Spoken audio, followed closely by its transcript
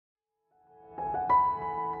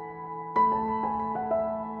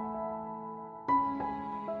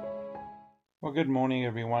Well, good morning,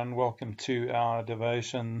 everyone. Welcome to our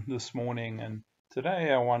devotion this morning. And today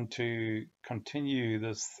I want to continue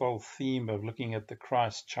this whole theme of looking at the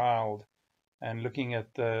Christ child and looking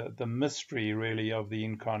at the mystery, really, of the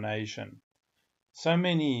incarnation. So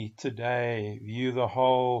many today view the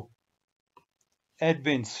whole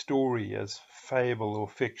Advent story as fable or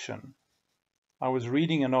fiction. I was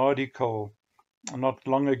reading an article not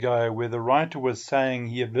long ago where the writer was saying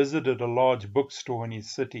he had visited a large bookstore in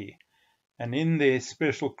his city. And in their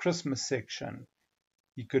special Christmas section,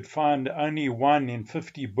 you could find only 1 in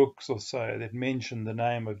 50 books or so that mentioned the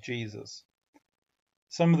name of Jesus.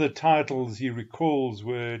 Some of the titles he recalls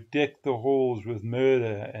were Deck the Halls with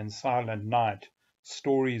Murder and Silent Night,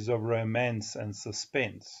 Stories of Romance and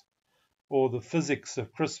Suspense, or The Physics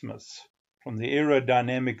of Christmas, from the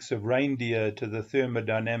aerodynamics of reindeer to the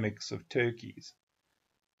thermodynamics of turkeys.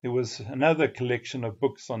 There was another collection of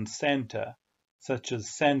books on Santa, such as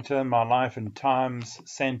Santa, My Life and Times,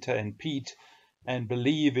 Santa and Pete, and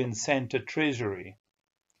Believe in Santa Treasury.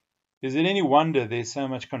 Is it any wonder there's so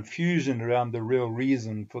much confusion around the real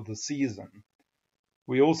reason for the season?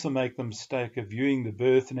 We also make the mistake of viewing the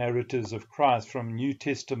birth narratives of Christ from a New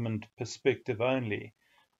Testament perspective only,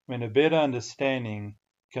 when a better understanding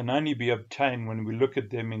can only be obtained when we look at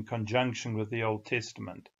them in conjunction with the Old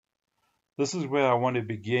Testament. This is where I want to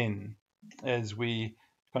begin as we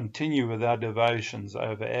continue with our devotions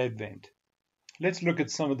over Advent. Let's look at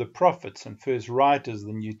some of the prophets and first writers of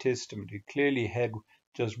the New Testament who clearly had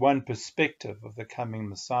just one perspective of the coming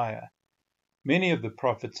Messiah. Many of the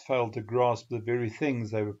prophets failed to grasp the very things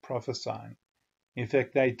they were prophesying. In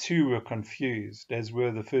fact, they too were confused, as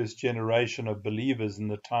were the first generation of believers in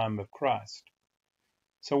the time of Christ.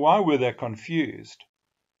 So why were they confused?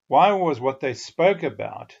 Why was what they spoke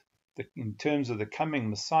about in terms of the coming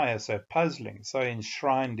Messiah so puzzling, so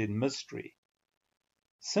enshrined in mystery?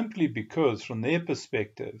 Simply because, from their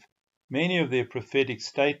perspective, many of their prophetic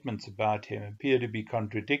statements about him appear to be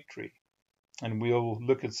contradictory, and we'll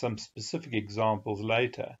look at some specific examples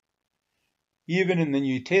later. Even in the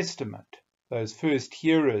New Testament, those first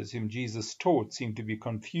hearers whom Jesus taught seemed to be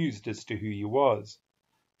confused as to who he was.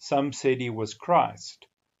 Some said he was Christ.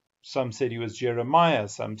 Some said he was Jeremiah.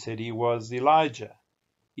 Some said he was Elijah.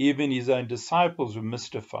 Even his own disciples were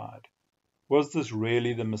mystified. Was this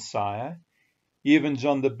really the Messiah? Even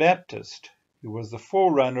John the Baptist, who was the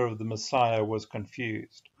forerunner of the Messiah, was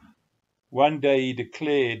confused. One day he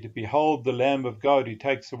declared, "Behold the Lamb of God who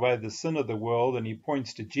takes away the sin of the world," and he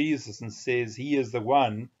points to Jesus and says, "He is the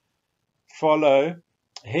one. Follow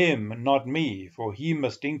him, not me, for he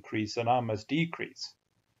must increase and I must decrease."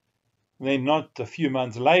 And then not a few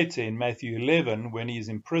months later, in Matthew 11, when he is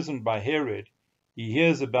imprisoned by Herod, he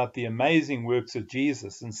hears about the amazing works of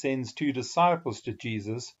Jesus and sends 2 disciples to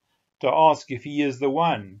Jesus to ask if he is the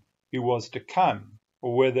one who was to come,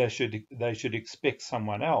 or whether they should expect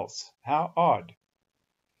someone else. How odd.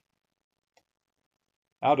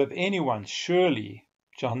 Out of anyone, surely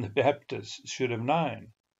John the Baptist should have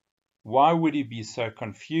known. Why would he be so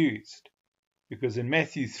confused? Because in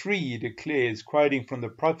Matthew 3 he declares, quoting from the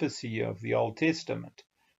prophecy of the Old Testament,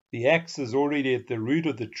 "The axe is already at the root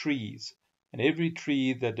of the trees, and every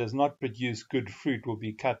tree that does not produce good fruit will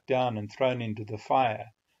be cut down and thrown into the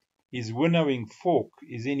fire. His winnowing fork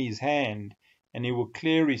is in his hand, and he will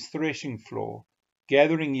clear his threshing floor,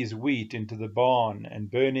 gathering his wheat into the barn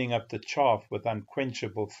and burning up the chaff with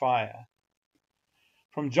unquenchable fire."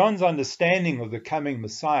 From John's understanding of the coming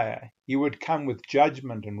Messiah, he would come with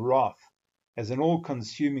judgment and wrath as an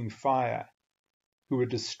all-consuming fire, who would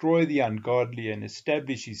destroy the ungodly and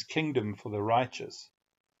establish his kingdom for the righteous.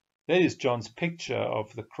 That is John's picture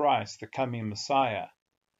of the Christ, the coming Messiah.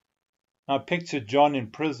 Now picture John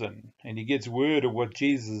in prison, and he gets word of what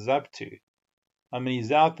Jesus is up to.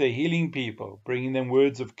 He's out there healing people, bringing them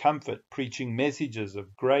words of comfort, preaching messages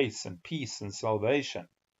of grace and peace and salvation.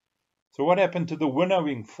 So what happened to the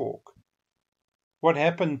winnowing fork? What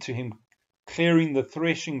happened to him clearing the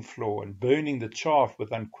threshing floor and burning the chaff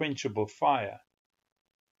with unquenchable fire?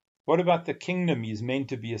 What about the kingdom he's meant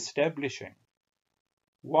to be establishing?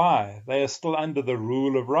 Why? They are still under the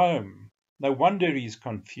rule of Rome. No wonder he's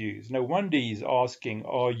confused. No wonder he's asking,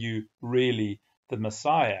 are you really the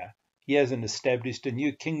Messiah? He hasn't established a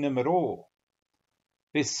new kingdom at all.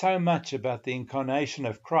 There's so much about the incarnation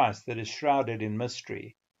of Christ that is shrouded in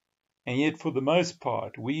mystery. And yet, for the most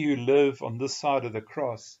part, we who live on this side of the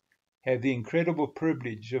cross have the incredible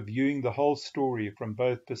privilege of viewing the whole story from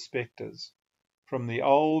both perspectives, from the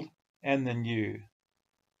old and the new.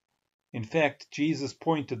 In fact, Jesus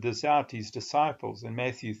pointed this out to his disciples in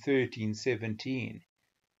Matthew 13:17.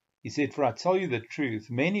 He said, "For I tell you the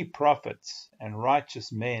truth, many prophets and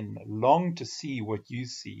righteous men longed to see what you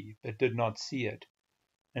see, but did not see it,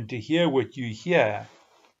 and to hear what you hear,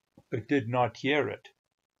 but did not hear it."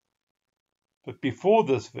 But before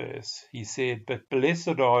this verse, he said, "But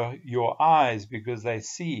blessed are your eyes because they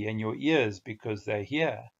see, and your ears because they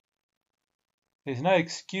hear." There's no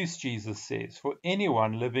excuse, Jesus says, for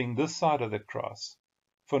anyone living this side of the cross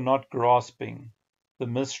for not grasping the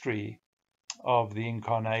mystery of the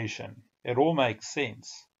incarnation. It all makes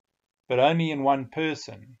sense, but only in one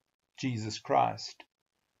person, Jesus Christ.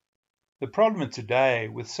 The problem today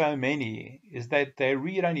with so many is that they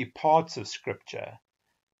read only parts of Scripture,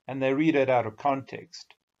 and they read it out of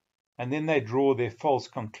context, and then they draw their false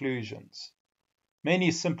conclusions.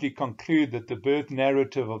 Many simply conclude that the birth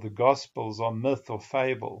narrative of the Gospels are myth or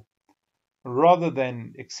fable. Rather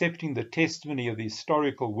than accepting the testimony of the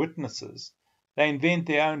historical witnesses, they invent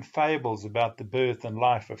their own fables about the birth and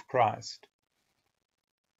life of Christ.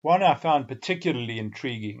 One I found particularly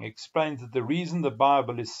intriguing explains that the reason the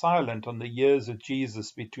Bible is silent on the years of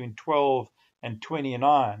Jesus between 12 and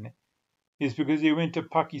 29 is because he went to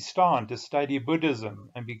Pakistan to study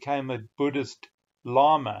Buddhism and became a Buddhist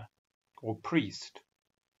Lama or priest.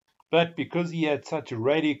 But because he had such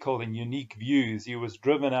radical and unique views, he was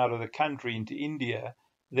driven out of the country into India,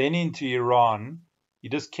 then into Iran. He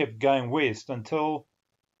just kept going west until,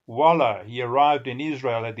 voila, he arrived in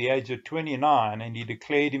Israel at the age of 29, and he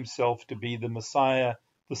declared himself to be the Messiah,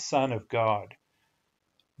 the Son of God.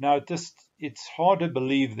 Now, it's hard to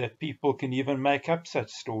believe that people can even make up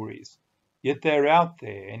such stories. Yet they're out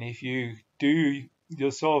there, and if you do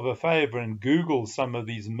yourself a favor and Google some of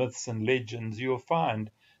these myths and legends, you'll find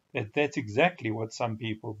that that's exactly what some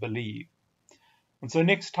people believe. And so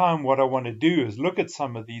next time what I want to do is look at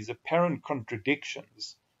some of these apparent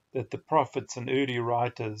contradictions that the prophets and early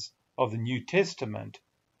writers of the New Testament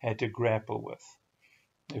had to grapple with.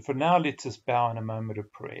 And for now, let's just bow in a moment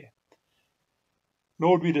of prayer.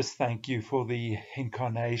 Lord, we just thank you for the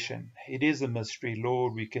incarnation. It is a mystery,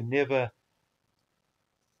 Lord. We can never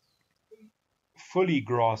fully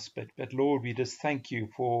grasp it, but Lord, we just thank you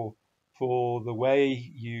for the way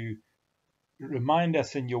you remind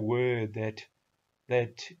us in your word that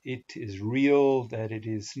it is real, that it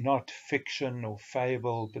is not fiction or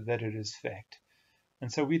fable, but that it is fact.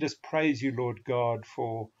 And so we just praise you, Lord God,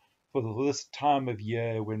 for this time of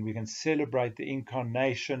year when we can celebrate the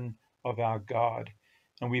incarnation of our God.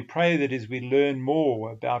 And we pray that as we learn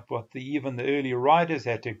more about what even the early writers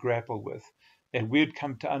had to grapple with, that we'd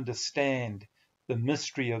come to understand the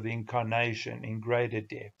mystery of the incarnation in greater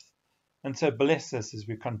depth. And so bless us as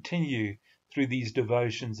we continue through these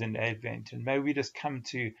devotions in Advent. And may we just come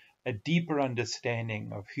to a deeper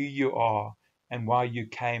understanding of who you are and why you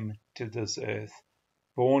came to this earth,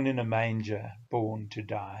 born in a manger, born to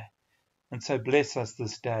die. And so bless us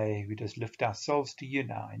this day. We just lift ourselves to you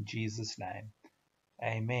now in Jesus' name.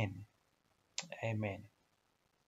 Amen. Amen.